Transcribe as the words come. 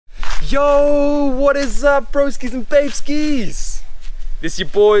Yo, what is up, broskis and babeskies? This your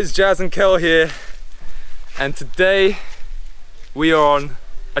boys Jazz and Kell here, and today we are on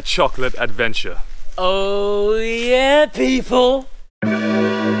a chocolate adventure. Oh yeah, people!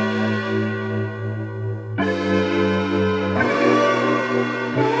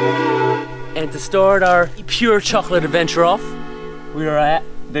 And to start our pure chocolate adventure off, we are at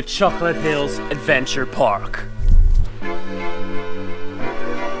the Chocolate Hills Adventure Park.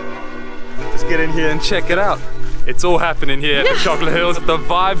 Let's get in here and check it out. It's all happening here at the Chocolate Hills. The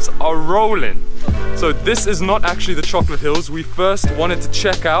vibes are rolling. So this is not actually the Chocolate Hills. We first wanted to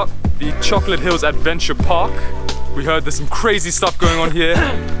check out the Chocolate Hills Adventure Park. We heard there's some crazy stuff going on here.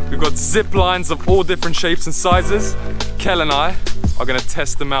 We've got zip lines of all different shapes and sizes. Kell and I are gonna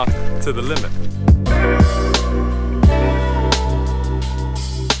test them out to the limit.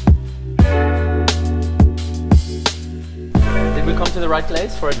 Did we come to the right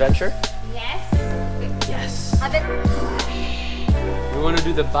place for adventure? Yes. Yes. We want to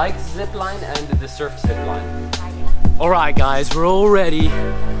do the bike zip line and the surf zip line. Alright guys, we're all ready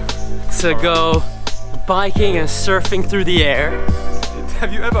to go biking and surfing through the air.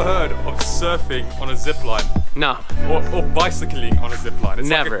 Have you ever heard of surfing on a zip line? No. Or bicycling on a zip line? It's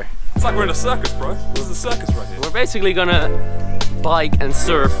Never. Like it's like we're in a circus, bro. This is a circus right here. We're basically gonna bike and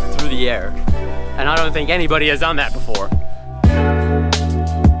surf through the air. And I don't think anybody has done that before.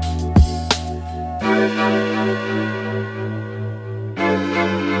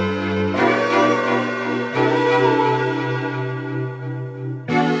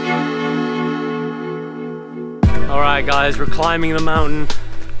 Alright guys, we're climbing the mountain,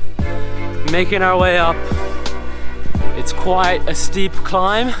 making our way up. It's quite a steep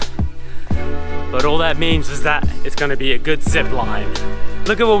climb, but all that means is that it's gonna be a good zip line.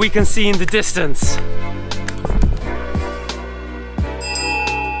 Look at what we can see in the distance.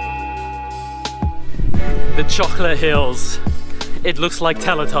 The Chocolate Hills. It looks like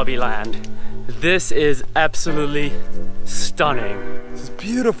Teletubby land. This is absolutely stunning. This is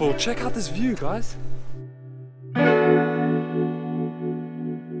beautiful. Check out this view, guys.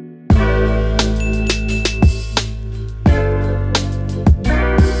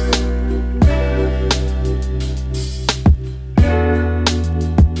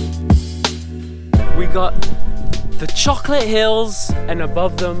 We got the Chocolate Hills, and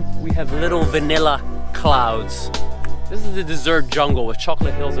above them we have little vanilla clouds. This is the dessert jungle with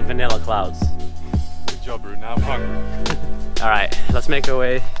chocolate hills and vanilla clouds. Good job, Rue. Now I'm hungry. All right, let's make our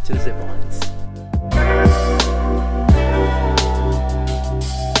way to the zip lines.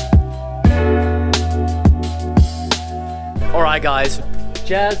 All right, guys.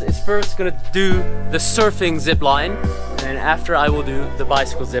 Jazz is first gonna do the surfing zip line, and after I will do the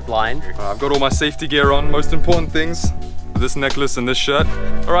bicycle zip line. I've got all my safety gear on. Most important things: this necklace and this shirt.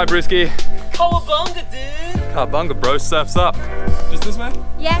 All right, Brisky. Cowabunga, dude! Cowabunga, bro. Surf's up. Just this, man?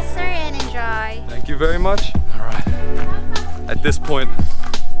 Yes, sir, and enjoy. Thank you very much. All right. At this point,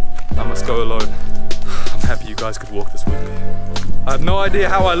 I must go alone. I'm happy you guys could walk this with me. I have no idea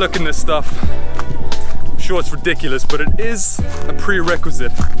how I look in this stuff. I'm sure it's ridiculous, but it is a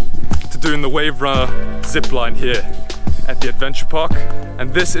prerequisite to doing the wave runner zip line here at the adventure park.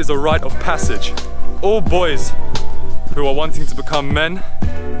 And this is a rite of passage. All boys who are wanting to become men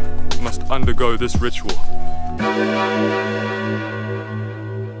must undergo this ritual.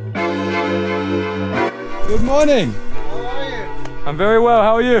 Good morning. How are you? I'm very well,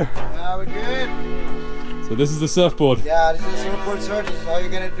 how are you? Yeah, we're good. So this is the surfboard. Yeah, this is surfboard surf. This is how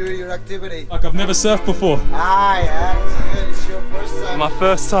you're gonna do your activity. Like I've never surfed before. Ah, yeah, that's good. It's your first time. My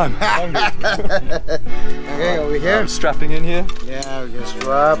first time. Okay, over here. I'm strapping in here. Yeah, we just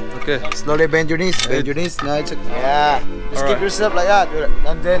strap. Okay. Slowly bend your knees. Bend your knees. No, it's okay. Yeah. Just keep right. yourself like that.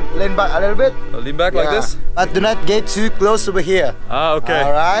 And then lean back a little bit. I'll lean back like this. But do not get too close over here. Ah, okay.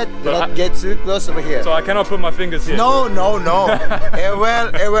 Alright? Do not get too close over here. So I cannot put my fingers here. No, no, no.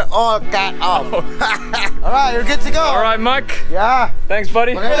 it will all cut off. Alright, you're good to go. All right, Mike. Yeah. Thanks,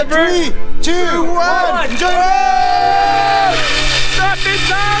 buddy. Okay, 3, 2, 1. Enjoy it! Surfing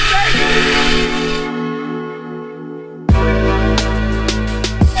time, baby!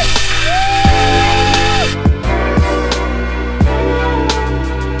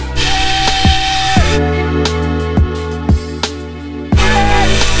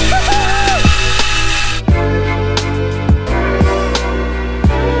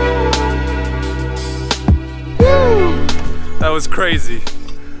 That was crazy.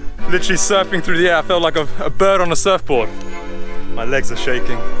 Literally surfing through the air, I felt like a bird on a surfboard. My legs are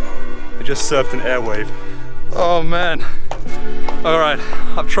shaking. I just surfed an airwave. Oh man. All right,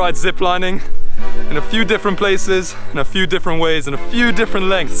 I've tried ziplining in a few different places, in a few different ways, in a few different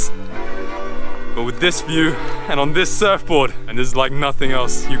lengths. But with this view and on this surfboard, and there's like nothing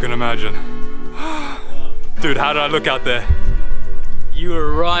else you can imagine. Dude, how did I look out there? You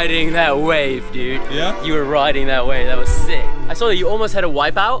were riding that wave, dude. Yeah? You were riding that wave. That was sick. I saw that you almost had a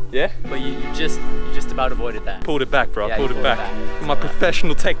wipeout. Yeah? But you just about avoided that. Pulled it back, bro. Yeah, pulled it back. All my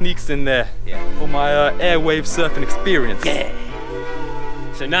professional techniques in there. Yeah. All my airwave surfing experience. Yeah.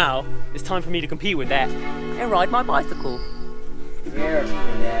 So now it's time for me to compete with that and ride my bicycle. Here,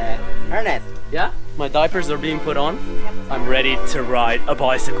 harness. Yeah? My diapers are being put on. I'm ready to ride a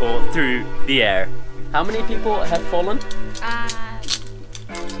bicycle through the air. How many people have fallen?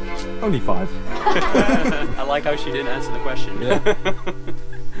 Only 5. I like how she didn't answer the question. Yeah.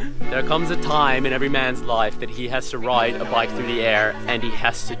 There comes a time in every man's life that he has to ride a bike through the air and he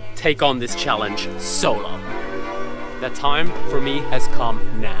has to take on this challenge solo. That time for me has come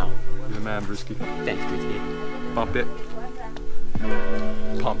now. You're the man, Broski. Thanks, Broski. Pump it.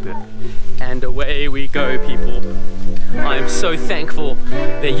 Pump it. And away we go, people. I am so thankful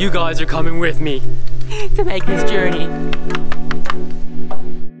that you guys are coming with me to make this journey.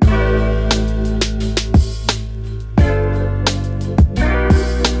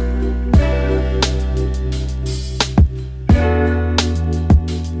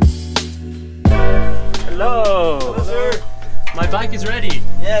 Hello. Hello, sir. My bike is ready.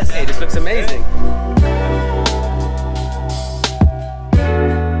 Yes. Hey, this looks amazing.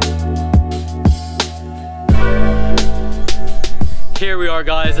 Here we are,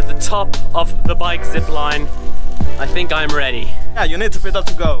 guys, at the top of the bike zip line. I think I'm ready. Yeah, you need to pedal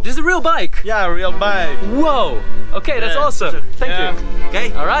to go. This is a real bike. Yeah, real bike. Whoa. Okay, that's Yeah, awesome. Thank you.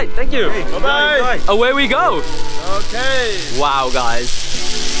 Okay. All right, thank you. Hey, bye-bye. Away we go. Okay. Wow, guys.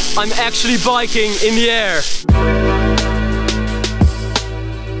 I'm actually biking in the air.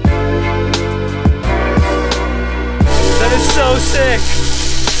 That is so sick.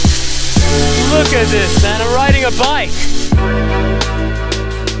 Look at this, man. I'm riding a bike.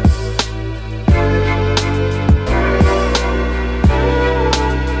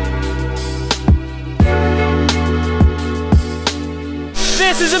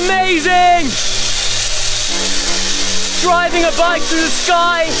 This is amazing! Driving a bike through the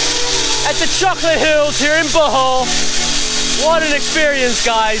sky at the Chocolate Hills here in Bohol. What an experience,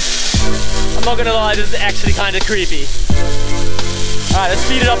 guys. I'm not gonna lie, this is actually kind of creepy. All right, let's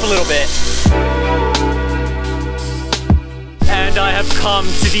speed it up a little bit. And I have come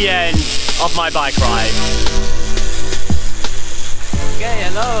to the end of my bike ride. Okay,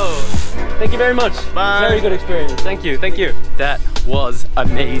 hello. Thank you very much. Bye. Very good experience. Thank you, thank you. That was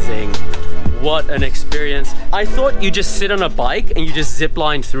amazing. What an experience. I thought you just sit on a bike and you just zip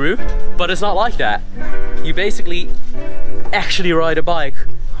line through, but it's not like that. You basically actually ride a bike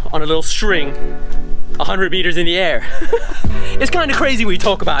on a little string 100 meters in the air. It's kind of crazy when you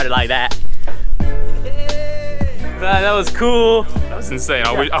talk about it like that. Man, that was cool. That was insane.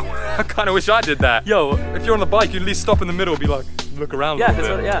 I kind of wish I did that. Yo, If you're on the bike, you at least stop in the middle and be like, look around a yeah,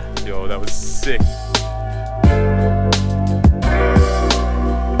 little that's bit. what, yeah. Yo, that was sick.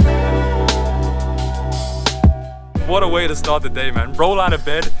 What a way to start the day, man. Roll out of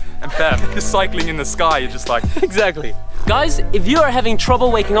bed and bam, you're cycling in the sky. You're just like, Exactly. Guys, if you are having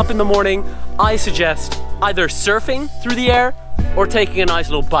trouble waking up in the morning, I suggest either surfing through the air or taking a nice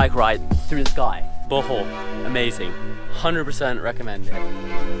little bike ride through the sky. Bohol, amazing. 100% recommend it.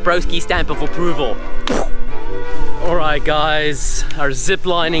 Broski stamp of approval. All right, guys, our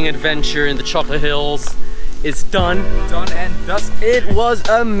ziplining adventure in the Chocolate Hills is done. done and dusted. It was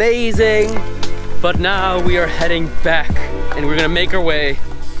amazing. But now we are heading back and we're gonna make our way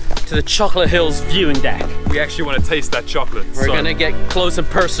to the Chocolate Hills viewing deck. We actually want to taste that chocolate. We're so gonna get close and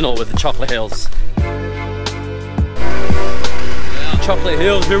personal with the Chocolate Hills. Chocolate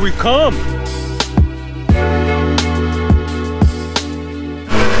Hills, here we come!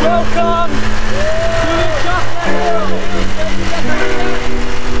 Welcome to the Chocolate Hills!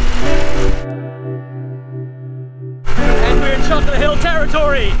 And we're in Chocolate Hill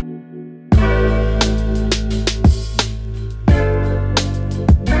territory!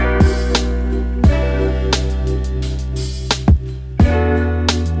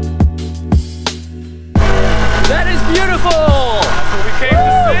 That is beautiful! That's what we came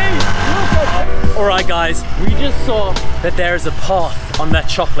to see. Alright guys, we just saw that there's a path on that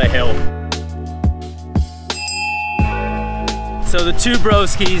Chocolate Hill. So the Two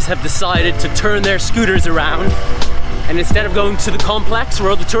Broskis have decided to turn their scooters around, and instead of going to the complex where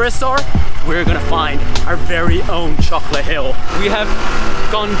all the tourists are, we're gonna find our very own Chocolate Hill. We have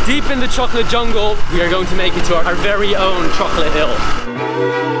gone deep in the chocolate jungle. We are going to make it to our very own Chocolate Hill.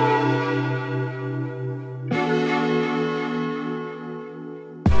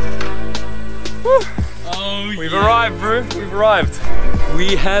 Oh, We've arrived, bro. We've arrived.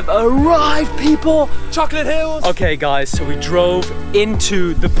 We have arrived, people. Chocolate Hills. Okay, guys, so we drove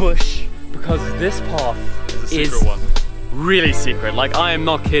into the bush because this path It's a secret one. really secret. Like, I am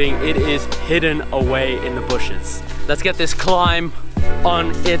not kidding. It is hidden away in the bushes. Let's get this climb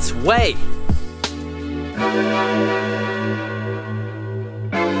on its way.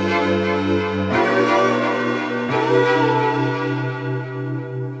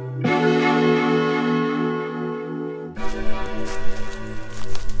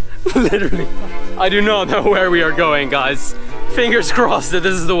 Literally, I do not know where we are going, guys. Fingers crossed that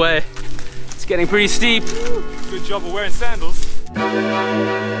this is the way. It's getting pretty steep. Good job of wearing sandals.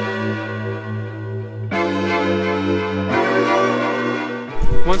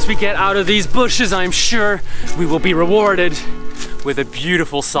 Once we get out of these bushes, I'm sure we will be rewarded with a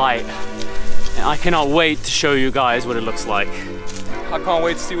beautiful sight. And I cannot wait to show you guys what it looks like. I can't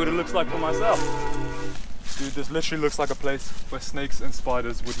wait to see what it looks like for myself. Dude, this literally looks like a place where snakes and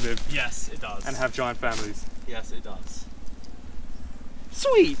spiders would live. Yes, it does. And have giant families. Yes, it does.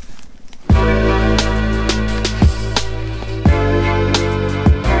 Sweet.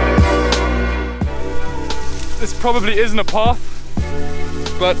 This probably isn't a path,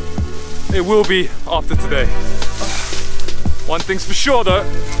 but it will be after today. One thing's for sure though,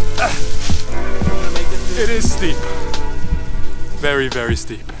 it is steep. Very, very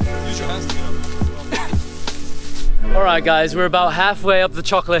steep. Use your hands to get up. All right, guys, we're about halfway up the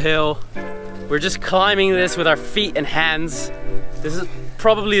chocolate hill. We're just climbing this with our feet and hands. This is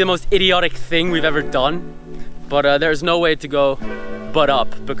probably the most idiotic thing we've ever done, but there's no way to go but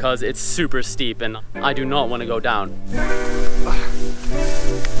up because it's super steep and I do not want to go down.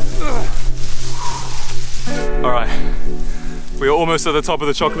 All right, we are almost at the top of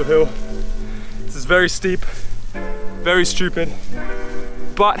the chocolate hill. This is very steep, very stupid,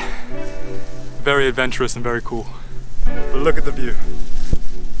 but very adventurous and very cool. But look at the view.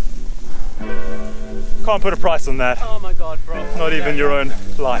 Can't put a price on that. Oh my God, bro. Not even your own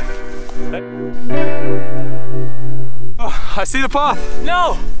life. Oh, I see the path.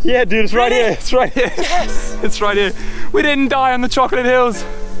 No! Yeah, dude, it's right here. It's right here. Yes! It's right here. We didn't die on the chocolate hills.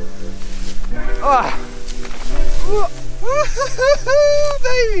 Ah.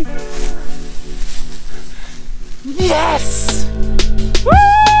 Baby. Yes! Woo!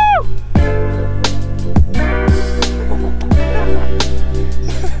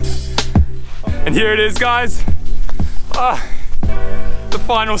 And here it is, guys. The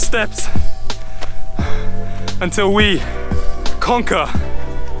final steps until we conquer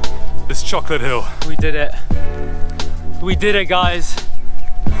this chocolate hill. We did it. We did it, guys.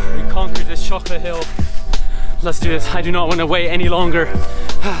 We conquered this chocolate hill. Let's do this. I do not want to wait any longer.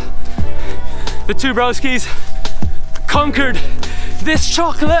 The Two Broskis conquered this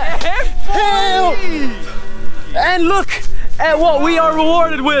chocolate hill. And look at what we are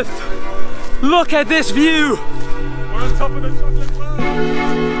rewarded with. Look at this view. We're on top of the chocolate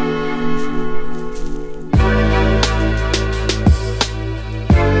cloud.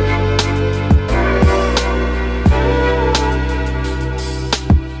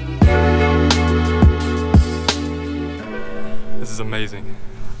 This is amazing.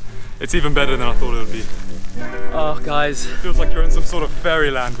 It's even better than I thought it would be. Oh, guys. It feels like you're in some sort of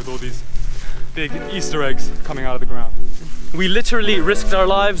fairyland with all these big Easter eggs coming out of the ground. We literally risked our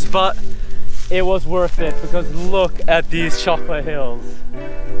lives, but it was worth it because look at these chocolate hills.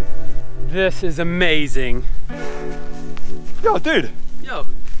 This is amazing. Yo, dude. Yo.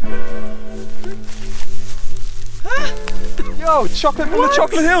 Yo, chocolate from the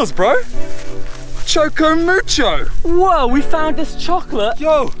chocolate hills, bro. Choco mucho. Whoa, we found this chocolate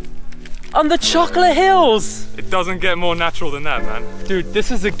Yo. on the chocolate hills. It doesn't get more natural than that, man. Dude,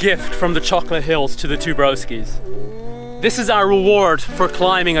 this is a gift from the chocolate hills to the Two Broskis. This is our reward for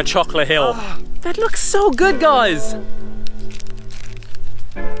climbing a chocolate hill. That looks so good, guys.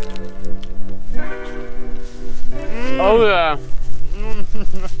 Oh yeah. I'm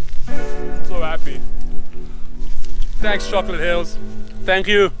so happy. Thanks, Chocolate Hills. Thank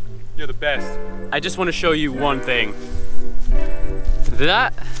you. You're the best. I just want to show you one thing.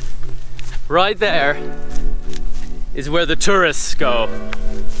 That right there is where the tourists go.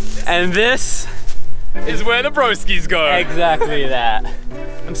 And this Is where the broskies go. exactly that.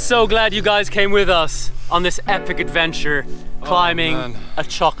 I'm so glad you guys came with us on this epic adventure climbing man. a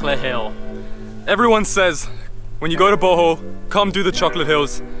chocolate hill. Everyone says when you go to Bohol, come do the Chocolate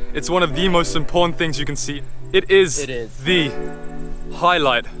Hills. It's one of the most important things you can see. It is the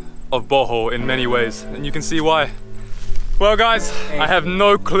highlight of Bohol in many ways, and you can see why. Well guys, I have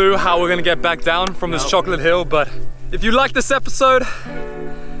no clue how we're gonna get back down from this chocolate hill, but if you like this episode,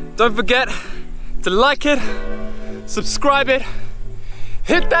 don't forget to like it, subscribe it,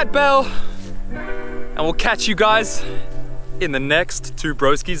 hit that bell, and we'll catch you guys in the next Two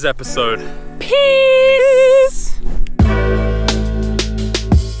Broskis episode. Peace!